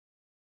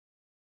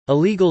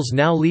Illegals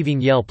now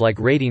leaving Yelp-like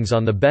ratings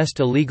on the best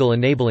illegal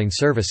enabling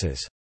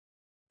services.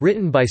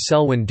 Written by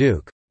Selwyn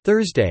Duke.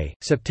 Thursday,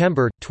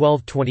 September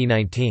 12,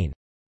 2019.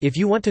 If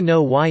you want to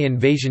know why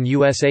Invasion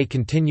USA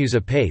continues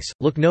apace,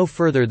 look no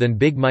further than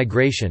Big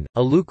Migration,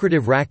 a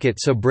lucrative racket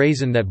so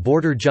brazen that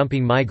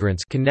border-jumping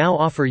migrants can now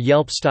offer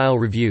Yelp-style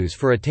reviews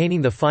for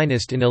attaining the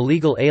finest in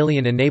illegal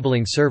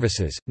alien-enabling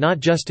services, not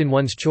just in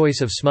one's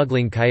choice of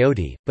smuggling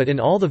coyote, but in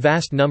all the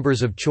vast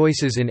numbers of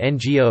choices in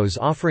NGOs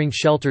offering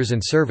shelters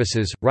and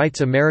services,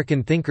 writes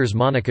American thinkers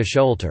Monica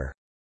Showalter.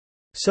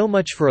 So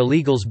much for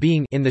illegals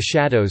being in the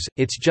shadows.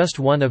 It's just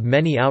one of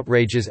many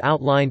outrages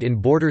outlined in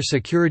border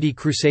security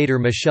crusader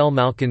Michelle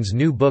Malkin's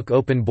new book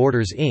Open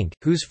Borders Inc.,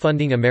 Who's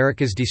Funding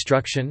America's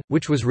Destruction?,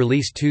 which was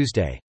released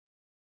Tuesday.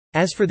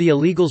 As for the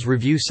illegals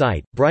review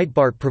site,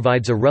 Breitbart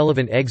provides a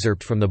relevant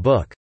excerpt from the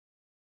book.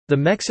 The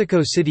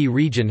Mexico City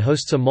region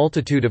hosts a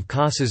multitude of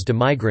casas de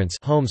migrants,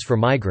 homes for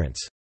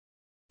migrants.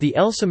 The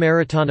El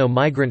Samaritano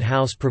Migrant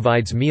House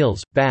provides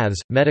meals,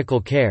 baths, medical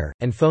care,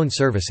 and phone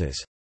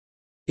services.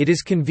 It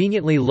is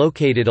conveniently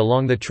located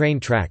along the train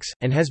tracks,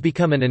 and has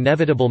become an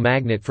inevitable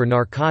magnet for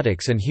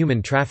narcotics and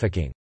human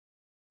trafficking.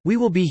 We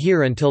will be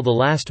here until the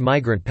last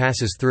migrant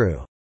passes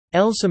through.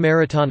 El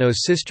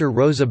Samaritano's sister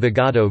Rosa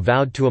Bogado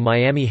vowed to a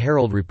Miami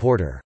Herald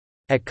reporter.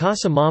 At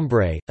Casa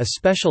Mambre, a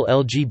special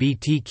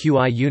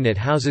LGBTQI unit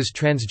houses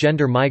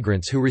transgender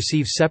migrants who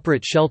receive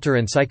separate shelter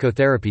and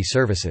psychotherapy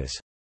services.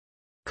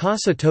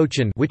 Casa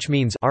Tochin, which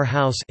means our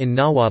house in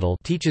Nahuatl,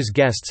 teaches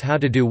guests how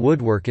to do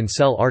woodwork and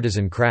sell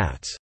artisan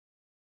crafts.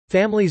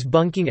 Families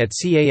bunking at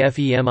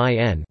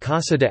CAFEMIN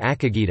Casa de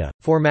Acogida,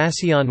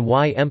 Formación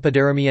y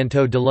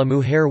Empoderamiento de la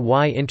Mujer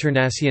y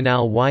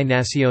Internacional y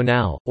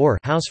Nacional, or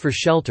House for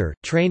Shelter,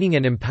 Training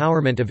and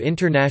Empowerment of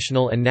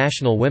International and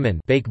National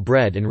Women, bake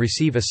bread and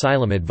receive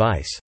asylum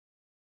advice.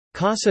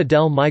 Casa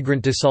del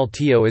Migrante de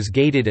Saltillo is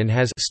gated and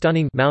has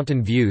stunning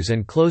mountain views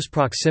and close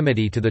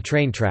proximity to the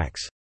train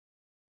tracks.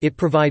 It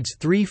provides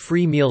 3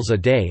 free meals a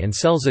day and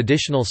sells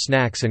additional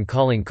snacks and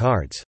calling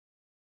cards.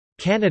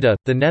 Canada,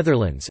 the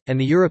Netherlands, and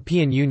the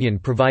European Union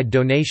provide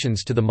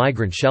donations to the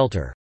migrant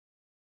shelter.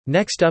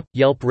 Next up,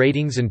 Yelp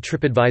ratings and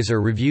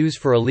TripAdvisor reviews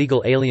for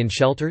illegal alien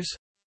shelters?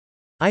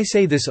 I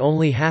say this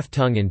only half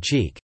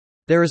tongue-in-cheek.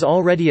 There is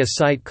already a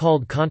site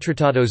called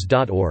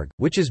Contratados.org,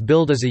 which is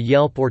billed as a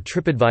Yelp or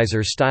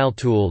TripAdvisor-style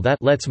tool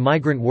that lets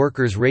migrant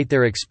workers rate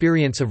their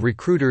experience of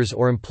recruiters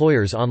or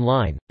employers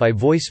online, by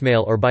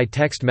voicemail or by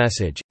text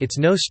message. It's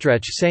no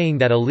stretch saying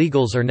that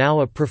illegals are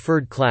now a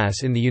preferred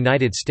class in the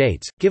United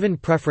States, given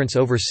preference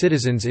over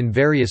citizens in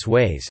various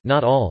ways,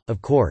 not all,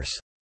 of course.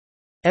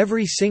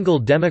 Every single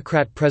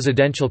Democrat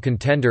presidential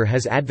contender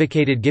has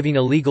advocated giving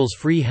illegals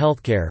free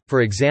healthcare, for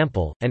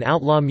example, and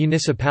outlaw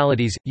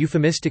municipalities,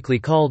 euphemistically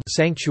called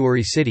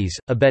sanctuary cities,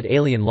 abet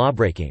alien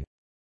lawbreaking.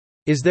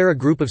 Is there a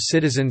group of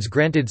citizens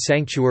granted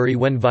sanctuary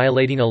when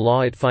violating a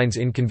law it finds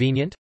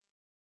inconvenient?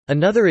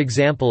 Another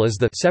example is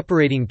the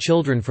separating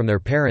children from their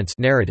parents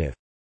narrative.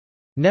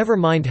 Never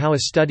mind how a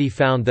study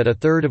found that a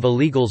third of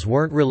illegals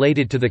weren't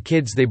related to the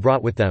kids they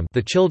brought with them.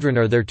 The children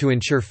are there to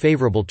ensure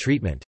favorable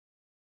treatment.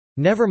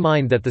 Never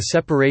mind that the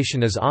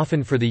separation is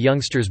often for the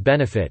youngster's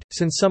benefit,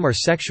 since some are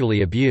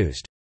sexually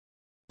abused.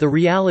 The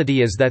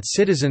reality is that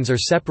citizens are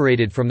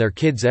separated from their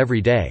kids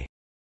every day.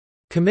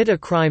 Commit a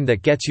crime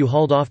that gets you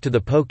hauled off to the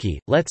pokey,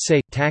 let's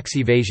say, tax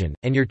evasion,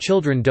 and your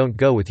children don't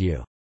go with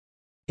you.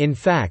 In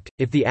fact,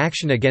 if the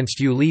action against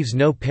you leaves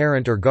no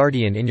parent or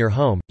guardian in your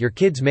home, your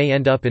kids may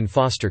end up in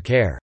foster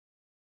care.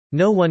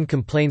 No one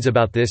complains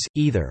about this,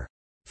 either.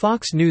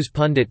 Fox News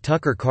pundit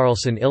Tucker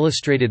Carlson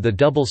illustrated the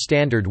double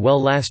standard well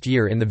last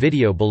year in the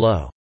video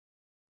below.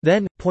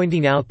 Then,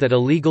 pointing out that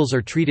illegals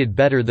are treated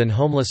better than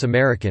homeless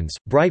Americans,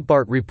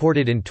 Breitbart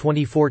reported in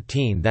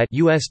 2014 that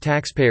U.S.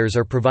 taxpayers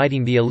are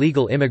providing the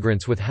illegal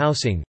immigrants with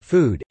housing,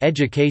 food,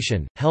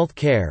 education, health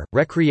care,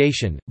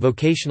 recreation,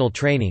 vocational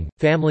training,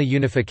 family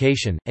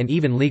unification, and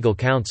even legal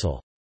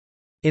counsel.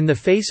 In the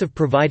face of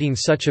providing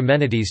such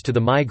amenities to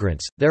the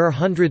migrants, there are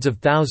hundreds of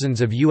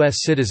thousands of U.S.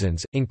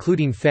 citizens,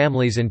 including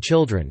families and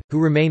children, who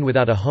remain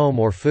without a home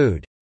or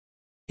food.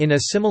 In a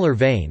similar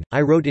vein,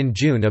 I wrote in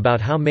June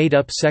about how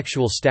made-up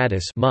sexual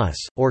status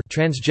or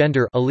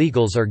transgender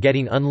illegals are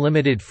getting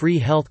unlimited free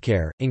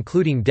healthcare,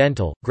 including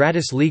dental,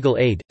 gratis legal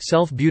aid,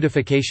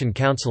 self-beautification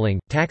counseling,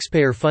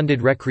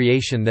 taxpayer-funded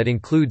recreation that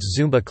includes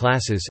Zumba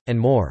classes, and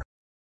more.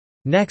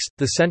 Next,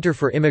 the Center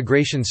for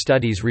Immigration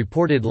Studies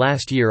reported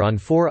last year on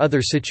 4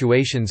 other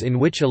situations in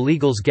which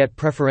illegals get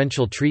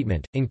preferential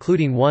treatment,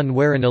 including one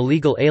where an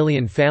illegal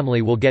alien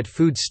family will get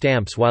food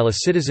stamps while a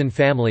citizen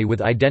family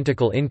with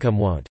identical income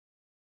won't.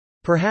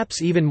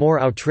 Perhaps even more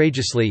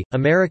outrageously,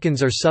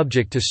 Americans are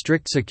subject to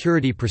strict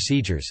security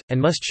procedures, and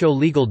must show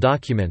legal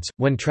documents,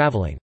 when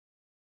traveling.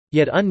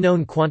 Yet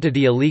unknown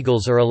quantity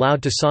illegals are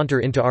allowed to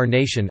saunter into our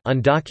nation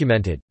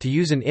undocumented, to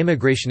use an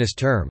immigrationist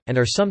term, and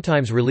are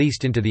sometimes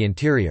released into the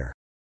interior.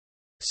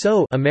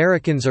 So,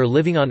 Americans are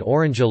living on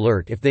orange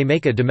alert if they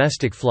make a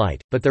domestic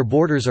flight, but their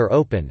borders are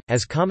open,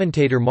 as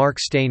commentator Mark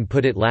Steyn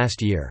put it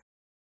last year.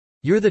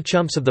 You're the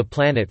chumps of the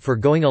planet for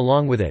going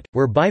along with it.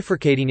 We're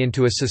bifurcating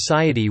into a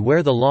society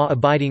where the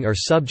law-abiding are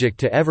subject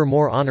to ever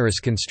more onerous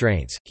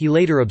constraints," he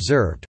later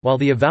observed, while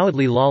the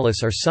avowedly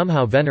lawless are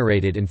somehow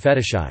venerated and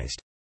fetishized.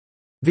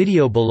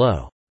 Video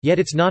below. Yet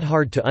it's not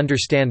hard to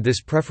understand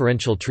this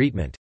preferential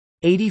treatment.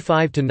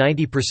 85 to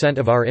 90%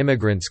 of our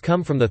immigrants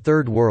come from the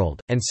Third World,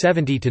 and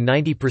 70 to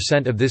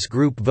 90% of this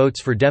group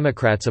votes for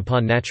Democrats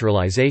upon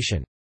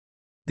naturalization.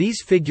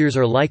 These figures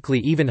are likely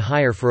even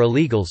higher for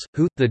illegals,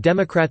 who, the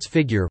Democrats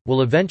figure,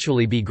 will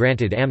eventually be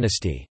granted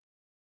amnesty.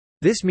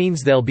 This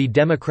means they'll be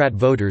Democrat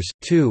voters,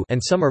 too,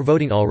 and some are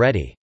voting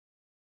already.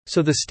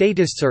 So the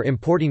statists are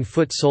importing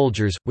foot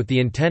soldiers, with the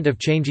intent of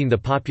changing the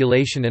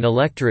population and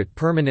electorate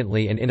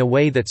permanently and in a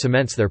way that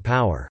cements their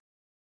power.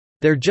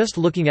 They're just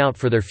looking out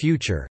for their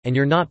future, and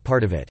you're not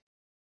part of it.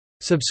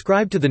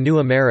 Subscribe to The New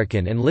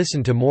American and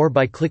listen to more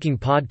by clicking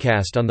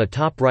podcast on the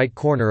top right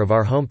corner of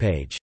our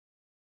homepage.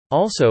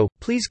 Also,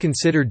 please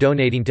consider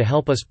donating to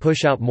help us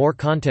push out more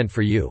content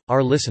for you,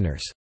 our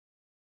listeners.